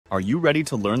Are you ready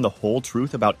to learn the whole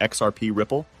truth about XRP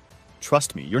Ripple?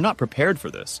 Trust me, you're not prepared for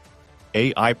this.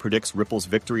 AI predicts Ripple's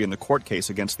victory in the court case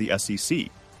against the SEC.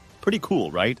 Pretty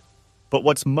cool, right? But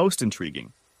what's most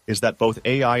intriguing is that both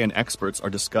AI and experts are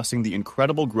discussing the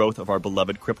incredible growth of our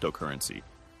beloved cryptocurrency.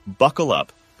 Buckle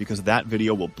up, because that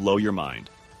video will blow your mind.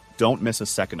 Don't miss a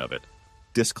second of it.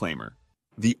 Disclaimer.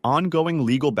 The ongoing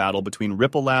legal battle between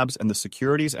Ripple Labs and the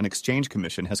Securities and Exchange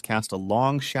Commission has cast a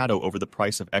long shadow over the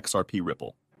price of XRP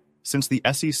Ripple. Since the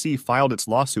SEC filed its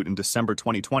lawsuit in December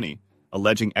 2020,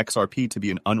 alleging XRP to be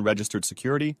an unregistered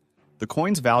security, the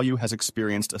coin's value has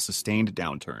experienced a sustained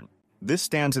downturn. This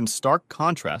stands in stark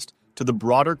contrast to the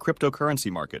broader cryptocurrency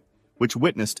market, which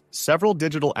witnessed several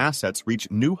digital assets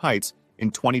reach new heights in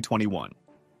 2021.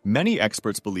 Many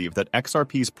experts believe that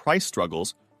XRP's price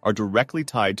struggles are directly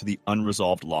tied to the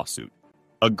unresolved lawsuit.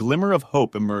 A glimmer of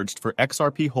hope emerged for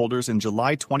XRP holders in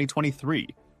July 2023,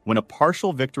 when a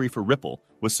partial victory for Ripple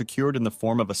was secured in the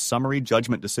form of a summary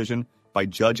judgment decision by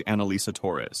Judge Annalisa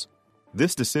Torres.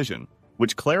 This decision,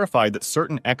 which clarified that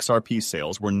certain XRP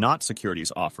sales were not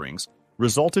securities offerings,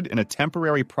 resulted in a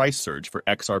temporary price surge for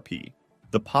XRP.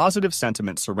 The positive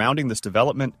sentiment surrounding this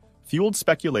development fueled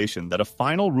speculation that a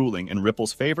final ruling in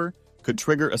Ripple's favor could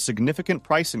trigger a significant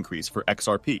price increase for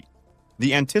XRP.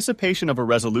 The anticipation of a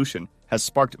resolution has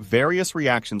sparked various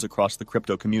reactions across the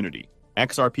crypto community.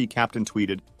 XRP Captain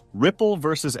tweeted, "Ripple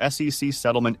versus SEC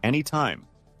settlement anytime,"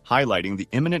 highlighting the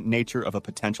imminent nature of a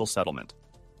potential settlement.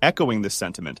 Echoing this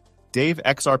sentiment, Dave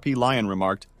XRP Lion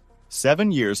remarked,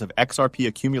 7 years of XRP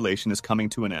accumulation is coming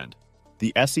to an end.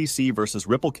 The SEC versus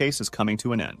Ripple case is coming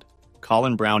to an end."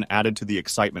 Colin Brown added to the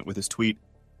excitement with his tweet,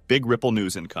 "Big Ripple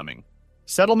news incoming.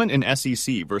 Settlement in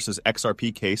SEC versus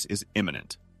XRP case is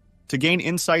imminent." To gain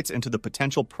insights into the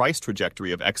potential price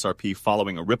trajectory of XRP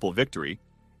following a Ripple victory,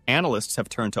 analysts have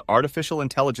turned to artificial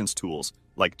intelligence tools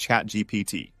like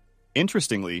ChatGPT.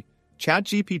 Interestingly,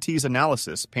 ChatGPT's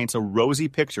analysis paints a rosy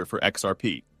picture for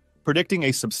XRP, predicting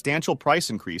a substantial price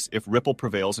increase if Ripple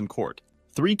prevails in court.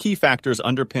 3 key factors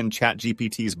underpin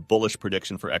ChatGPT's bullish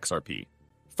prediction for XRP.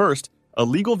 First, a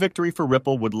legal victory for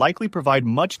Ripple would likely provide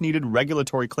much-needed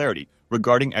regulatory clarity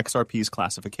regarding XRP's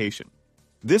classification.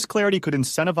 This clarity could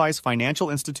incentivize financial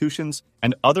institutions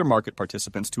and other market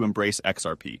participants to embrace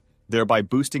XRP, thereby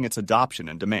boosting its adoption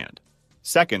and demand.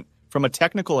 Second, from a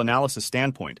technical analysis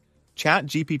standpoint,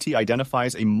 ChatGPT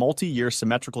identifies a multi-year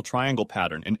symmetrical triangle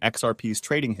pattern in XRP's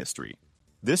trading history.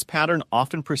 This pattern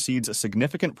often precedes a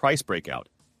significant price breakout,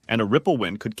 and a Ripple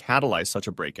win could catalyze such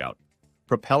a breakout,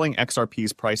 propelling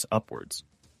XRP's price upwards.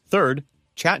 Third,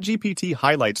 ChatGPT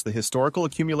highlights the historical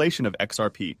accumulation of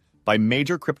XRP by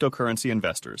major cryptocurrency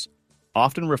investors,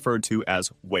 often referred to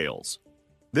as whales.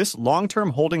 This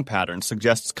long-term holding pattern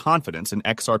suggests confidence in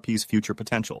XRP's future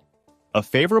potential. A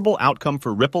favorable outcome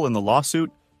for Ripple in the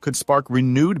lawsuit could spark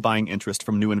renewed buying interest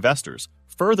from new investors,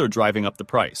 further driving up the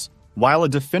price. While a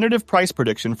definitive price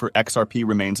prediction for XRP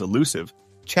remains elusive,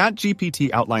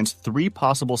 ChatGPT outlines 3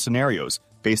 possible scenarios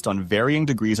based on varying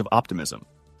degrees of optimism: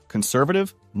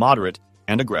 conservative, moderate,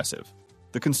 and aggressive.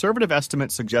 The conservative estimate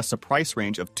suggests a price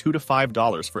range of $2 to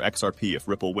 $5 for XRP if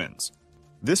Ripple wins.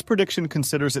 This prediction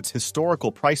considers its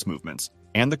historical price movements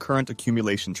and the current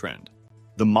accumulation trend.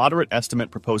 The moderate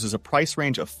estimate proposes a price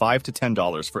range of $5 to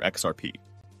 $10 for XRP.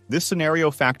 This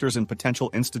scenario factors in potential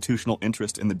institutional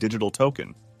interest in the digital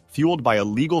token, fueled by a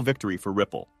legal victory for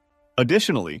Ripple.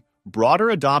 Additionally, broader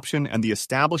adoption and the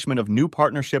establishment of new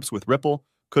partnerships with Ripple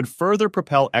could further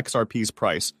propel XRP's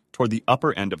price toward the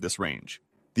upper end of this range.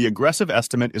 The aggressive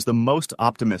estimate is the most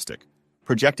optimistic,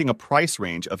 projecting a price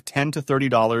range of $10 to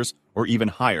 $30 or even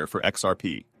higher for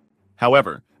XRP.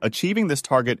 However, achieving this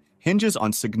target hinges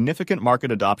on significant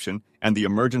market adoption and the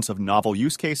emergence of novel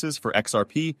use cases for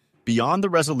XRP beyond the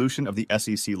resolution of the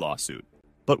SEC lawsuit.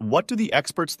 But what do the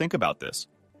experts think about this?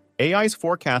 AI's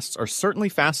forecasts are certainly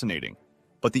fascinating,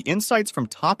 but the insights from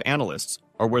top analysts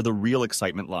are where the real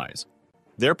excitement lies.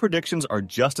 Their predictions are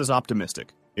just as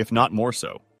optimistic, if not more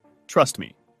so. Trust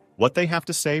me, what they have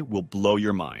to say will blow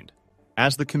your mind.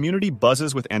 As the community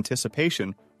buzzes with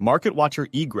anticipation, market watcher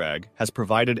eGreg has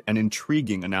provided an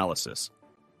intriguing analysis.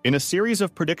 In a series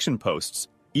of prediction posts,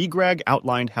 eGreg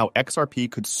outlined how XRP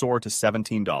could soar to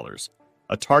 $17,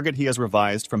 a target he has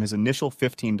revised from his initial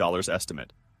 $15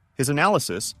 estimate. His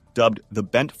analysis, dubbed the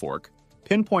bent fork,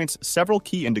 pinpoints several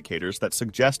key indicators that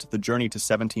suggest the journey to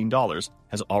 $17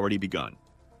 has already begun.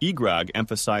 eGreg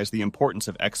emphasized the importance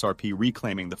of XRP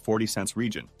reclaiming the 40 cents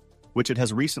region, which it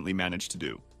has recently managed to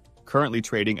do. Currently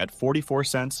trading at 44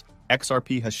 cents,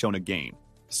 XRP has shown a gain,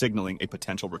 signaling a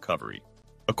potential recovery.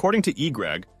 According to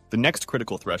eGreg, the next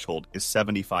critical threshold is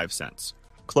 75 cents.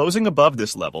 Closing above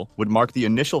this level would mark the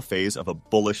initial phase of a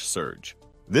bullish surge.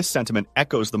 This sentiment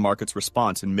echoes the market's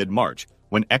response in mid-March,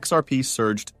 when XRP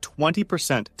surged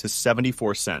 20% to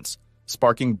 74 cents,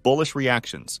 sparking bullish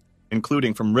reactions,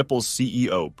 including from Ripple's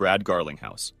CEO Brad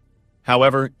Garlinghouse.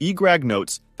 However, eGrag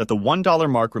notes that the $1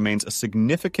 mark remains a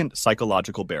significant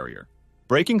psychological barrier.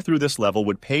 Breaking through this level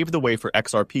would pave the way for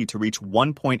XRP to reach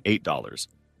 $1.8,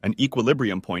 an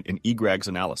equilibrium point in eGrag's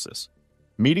analysis.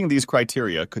 Meeting these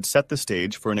criteria could set the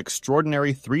stage for an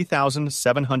extraordinary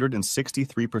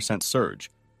 3,763%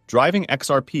 surge, driving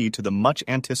XRP to the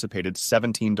much-anticipated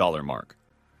 $17 mark.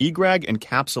 eGrag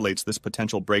encapsulates this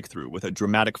potential breakthrough with a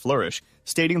dramatic flourish,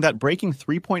 stating that breaking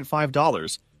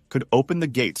 $3.5 could open the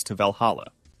gates to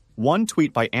Valhalla. One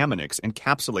tweet by Aminix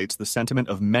encapsulates the sentiment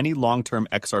of many long-term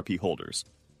XRP holders.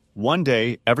 One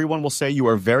day, everyone will say you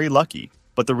are very lucky,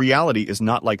 but the reality is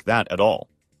not like that at all.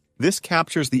 This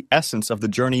captures the essence of the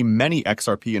journey many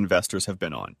XRP investors have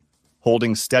been on,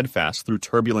 holding steadfast through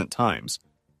turbulent times,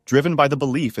 driven by the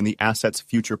belief in the asset's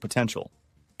future potential.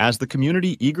 As the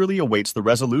community eagerly awaits the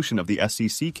resolution of the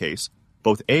SEC case,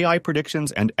 both AI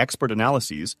predictions and expert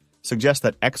analyses suggest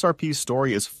that XRP's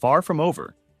story is far from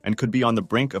over and could be on the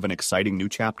brink of an exciting new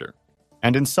chapter.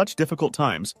 And in such difficult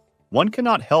times, one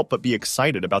cannot help but be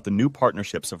excited about the new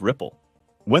partnerships of Ripple.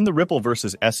 When the Ripple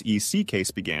versus SEC case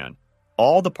began,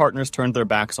 all the partners turned their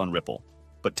backs on Ripple,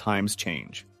 but times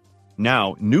change.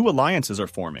 Now, new alliances are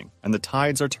forming and the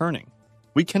tides are turning.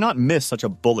 We cannot miss such a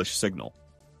bullish signal.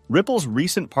 Ripple's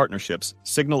recent partnerships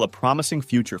signal a promising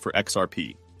future for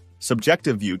XRP.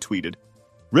 Subjective View tweeted,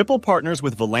 Ripple partners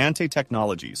with Volante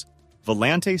Technologies,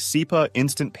 Volante SEPA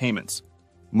Instant Payments,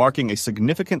 marking a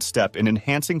significant step in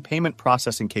enhancing payment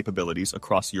processing capabilities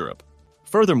across Europe.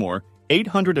 Furthermore,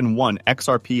 801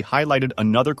 XRP highlighted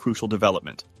another crucial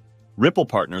development. Ripple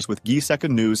partners with Giseka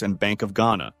News and Bank of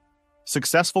Ghana.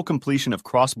 Successful completion of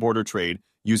cross-border trade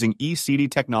using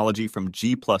eCD technology from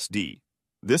G+D.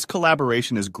 This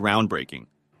collaboration is groundbreaking,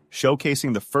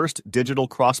 showcasing the first digital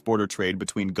cross-border trade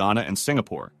between Ghana and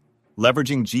Singapore,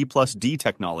 leveraging G+D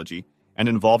technology and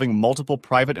involving multiple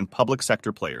private and public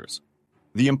sector players.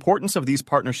 The importance of these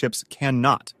partnerships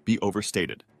cannot be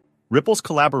overstated. Ripple's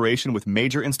collaboration with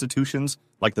major institutions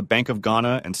like the Bank of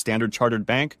Ghana and Standard Chartered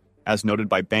Bank, as noted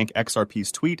by Bank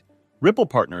XRP's tweet, Ripple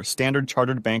partner Standard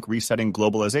Chartered Bank Resetting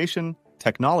Globalization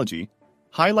Technology,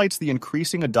 highlights the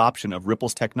increasing adoption of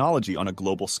Ripple's technology on a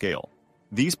global scale.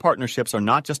 These partnerships are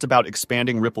not just about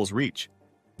expanding Ripple's reach.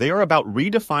 They are about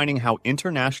redefining how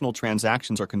international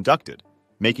transactions are conducted,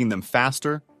 making them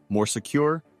faster, more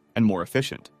secure, and more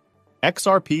efficient.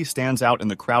 XRP stands out in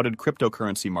the crowded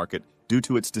cryptocurrency market due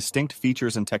to its distinct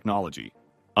features and technology.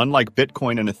 Unlike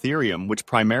Bitcoin and Ethereum, which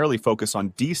primarily focus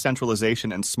on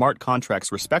decentralization and smart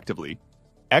contracts respectively,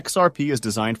 XRP is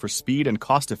designed for speed and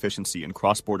cost efficiency in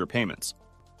cross-border payments.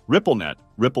 RippleNet,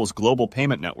 Ripple's global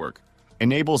payment network,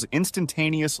 enables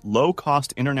instantaneous,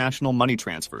 low-cost international money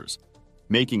transfers,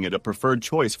 making it a preferred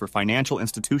choice for financial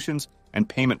institutions and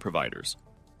payment providers.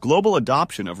 Global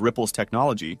adoption of Ripple's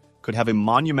technology could have a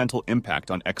monumental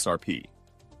impact on XRP.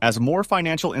 As more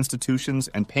financial institutions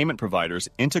and payment providers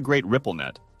integrate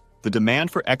RippleNet, the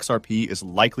demand for XRP is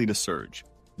likely to surge.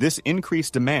 This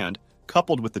increased demand,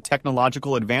 coupled with the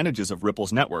technological advantages of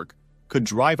Ripple's network, could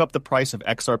drive up the price of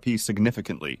XRP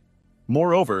significantly.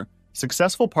 Moreover,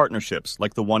 successful partnerships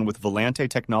like the one with Volante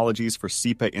Technologies for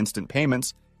SEPA Instant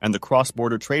Payments and the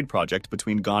cross-border trade project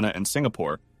between Ghana and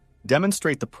Singapore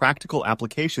demonstrate the practical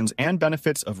applications and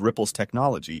benefits of Ripple's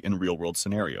technology in real-world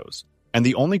scenarios. And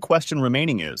the only question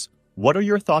remaining is, what are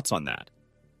your thoughts on that?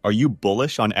 Are you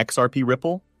bullish on XRP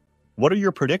Ripple? What are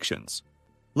your predictions?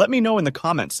 Let me know in the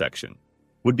comments section.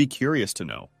 Would be curious to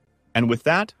know. And with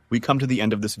that, we come to the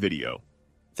end of this video.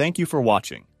 Thank you for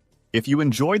watching. If you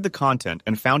enjoyed the content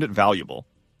and found it valuable,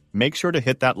 make sure to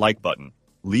hit that like button,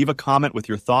 leave a comment with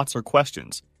your thoughts or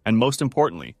questions, and most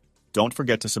importantly, don't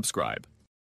forget to subscribe.